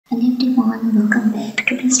Hello everyone, welcome back.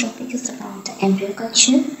 Today's topic is about the embryo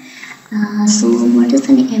culture. So what is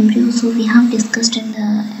an embryo? So we have discussed in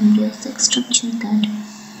the embryo sex structure that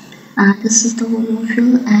this is the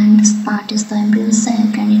oval and this part is the embryo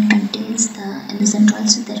sac, and it contains in the central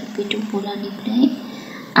cell there will be two polar nuclei,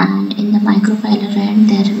 and in the microphylar end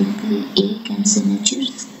there will be egg and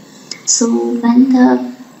signatures. So when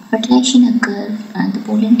the fertilization occurs, the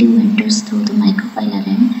pollen tube enters through the microphylar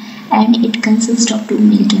end, and it consists of two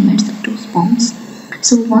male gametes of two sperms.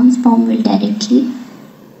 So one sperm will directly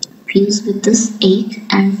fuse with this egg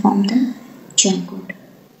and form the zygote.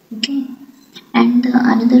 Okay, and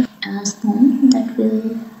another sperm that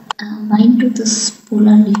will bind to this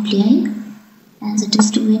polar nuclei, as it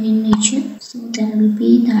is twin in nature. So there will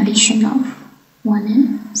be the addition of one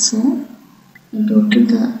end. So in total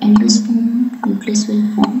the endosperm nucleus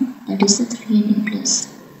will form, that is the 3N nucleus.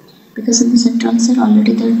 Because in the central cell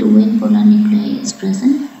already the 2N polar nuclei is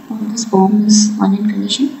present, or the sperm is 1N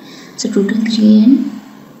condition, so total 3N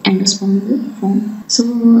endosperm will form. So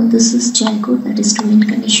this is zygote, that is 2N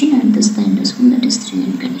condition, and this is the endosperm, that is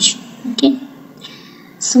 3N condition. Okay.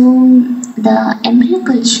 So the embryo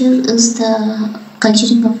culture is the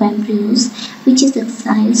culturing of embryos which is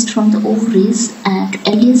excised from the ovaries at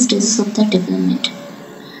earliest stages of the development.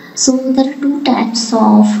 So there are two types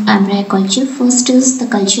of embryo culture. First is the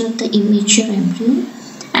culture of the immature embryo,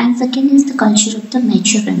 and second is the culture of the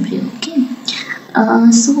mature embryo. Okay.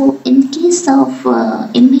 So in case of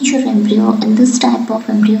immature embryo, in this type of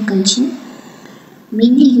embryo culture,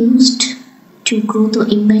 mainly used to grow the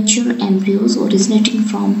immature embryos originating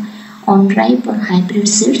from unripe or hybrid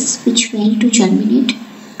seeds which fail to germinate.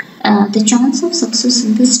 The chance of success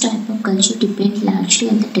in this type of culture depends largely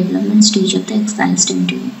on the development stage of the excised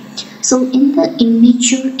embryo. So in the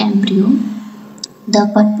immature embryo, the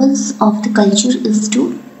purpose of the culture is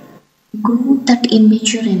to grow that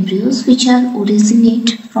immature embryos which are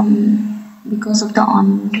originate from because of the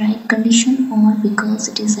unripe condition or because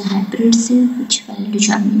it is a hybrid seed which fail to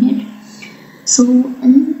germinate. So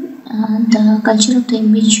in the culture of the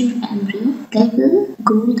immature embryo, they will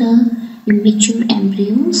grow the immature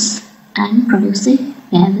embryos and produce a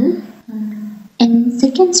viable. In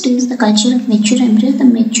second stage, the culture of mature embryo, the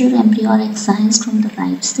mature embryo are excised from the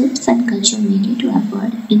ripe seeds and culture mainly to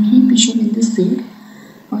avoid inhibition in the seed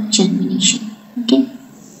or germination. Okay.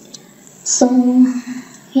 So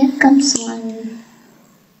here comes one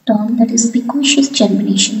term, that is precocious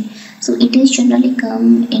germination. So it is generally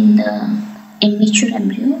come in the immature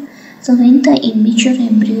embryo. So when the immature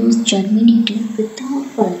embryo is germinated without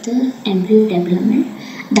further embryo development,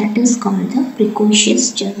 that is called the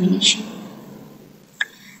precocious germination.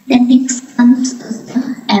 Then next comes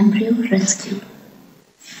the embryo rescue.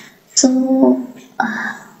 So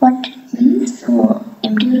what it means? So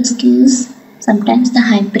embryo rescue is sometimes the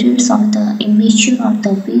hybrids or the immature or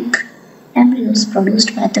the weak embryos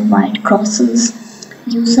produced by the wild crosses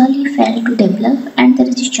usually fail to develop, and there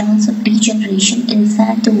is a chance of degeneration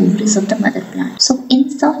inside the ovaries of the mother plant. So in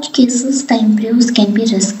such cases, the embryos can be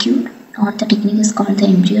rescued, or the technique is called the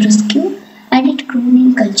embryo rescue, and it grown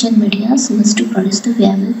in culture media so as to produce the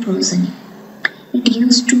viable progeny. It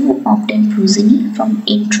used to obtain progeny from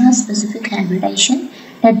intra-specific hybridization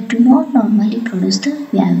that do not normally produce the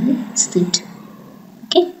viable seed.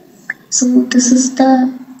 Okay, so this is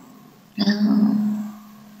the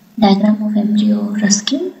diagram of embryo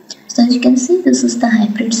rescue. So as you can see, this is the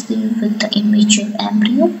hybrid seed with the immature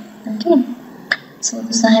embryo. Okay, so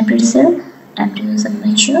this is a hybrid cell, embryo is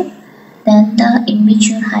immature, then the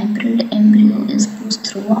immature hybrid embryo is pushed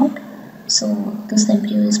throughout. So this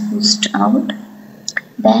embryo is pushed out.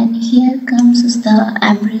 Then here comes is the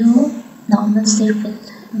embryo, normal seed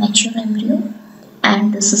with mature embryo,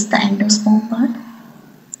 and this is the endosperm part.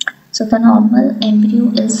 So the normal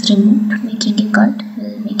embryo is removed, making a cut,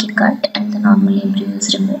 and the normal embryo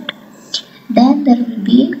is removed. Then there will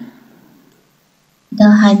be the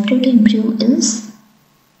hybrid embryo is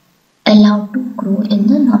allowed to grow in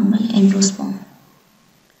the normal endosperm.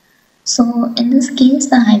 So in this case,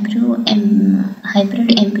 the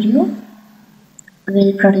hybrid embryo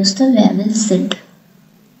will produce the viable seed.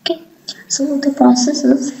 Okay, so the process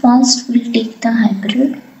is, first we'll take the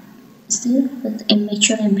hybrid seed with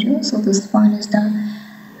immature embryo. So this one is the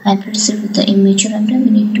hybrid seed with the immature embryo. We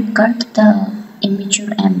need to cut the immature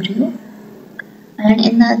embryo, and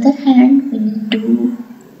in the other hand we need to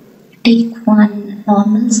take one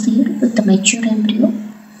normal seed with the mature embryo,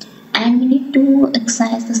 and we need to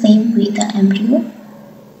excise the same way the embryo.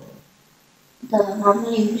 The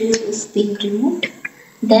normal embryo is being removed,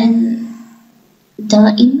 then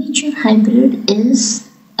the immature hybrid is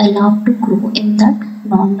allowed to grow in that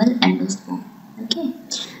normal endosperm. Okay,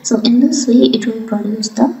 So in this way it will produce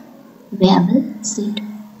the viable seed.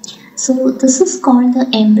 So this is called the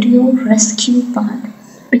embryo rescue part,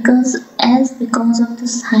 because of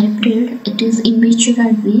this hybrid it is immature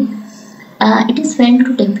and weak, it is well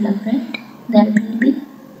to develop, right? There will be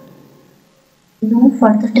no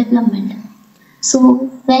further development. So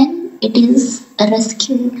when it is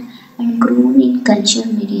rescued and grown in culture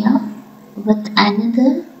media with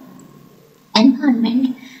another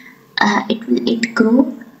environment, it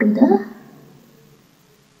grow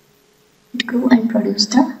and produce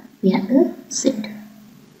the viable seed.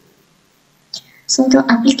 So the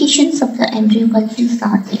applications of the embryo culture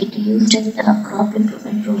are it used in the crop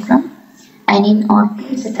improvement program and in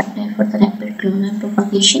orchids it applied for the rapid clonal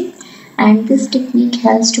propagation, and this technique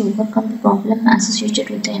helps to overcome the problem associated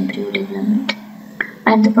with the embryo development.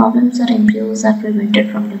 And the problems are embryos are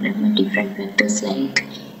prevented from developing different factors like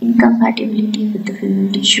incompatibility with the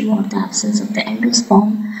female tissue or the absence of the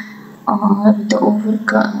endosperm, or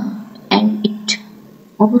and it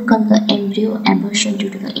overcome the embryo abortion due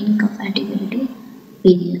to the incompatibility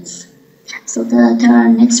periods. So the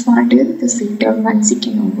next part is the seed dormancy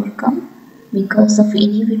can overcome because of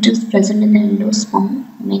inhibitors present in the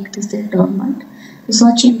endosperm make the seed dormant. So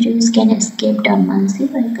such embryos can escape dormancy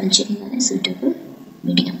by culturing in a suitable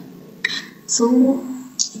medium. So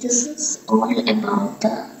this is all about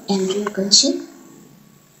the embryo culture.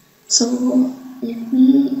 So let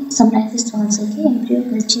me summarize this once again. Embryo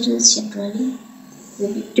culture is generally we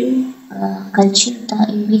need to culture the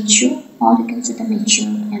immature or you can say the mature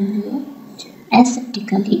embryo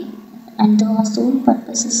aseptically, and the sole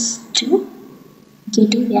purpose is to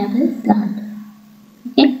get a viable plant.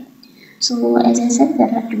 Okay, so as I said,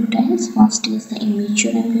 there are two types. First is the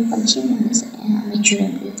immature embryo culture and this mature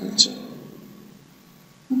embryo culture.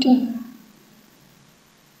 Okay,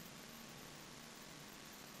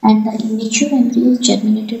 and the immature embryo is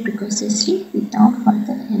germinated precoceously without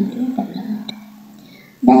further embryo development.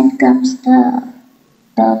 Then comes the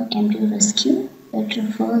term embryo rescue. It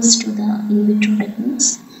refers to the in vitro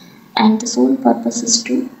techniques, and the sole purpose is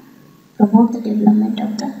to promote the development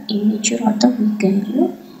of the immature or the weak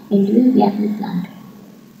embryo into a viable plant.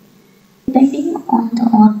 Depending on the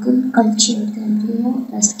organ culture, the embryo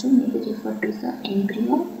rescue may be referred to the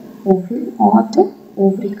embryo, ovule, or the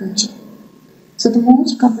ovary culture. So the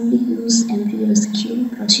most commonly used embryo rescue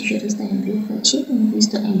procedure is the embryo culture, in which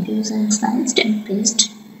the embryos are sliced and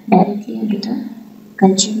placed directly into the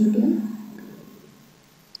culture medium.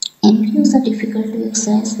 Embryos are difficult to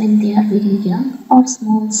excise when they are very young or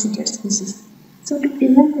small seeded species. So to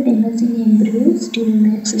prevent the damage in embryos during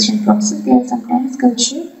the excision process, they are sometimes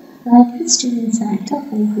cultured right still inside the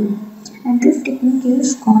ovule. And this technique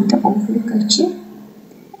is called the ovule culture.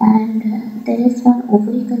 And there is one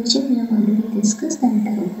ovary culture we have already discussed, and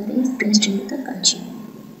the ovary is placed into the culture.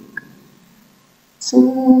 So,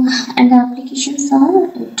 and the applications are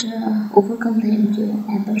it overcome the embryo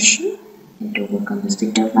abortion, it overcome the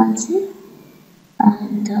seed dormancy,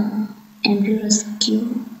 and the embryo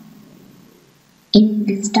rescue in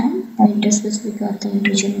this time, the interspecific or the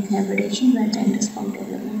intergenic hybridization where the endosperm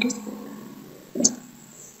development is good.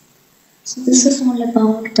 So this is all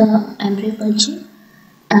about the embryo culture.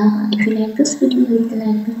 If you like this video, hit the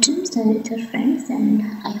like button, share with your friends, and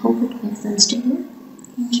I hope it makes sense to you.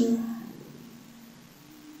 Thank you.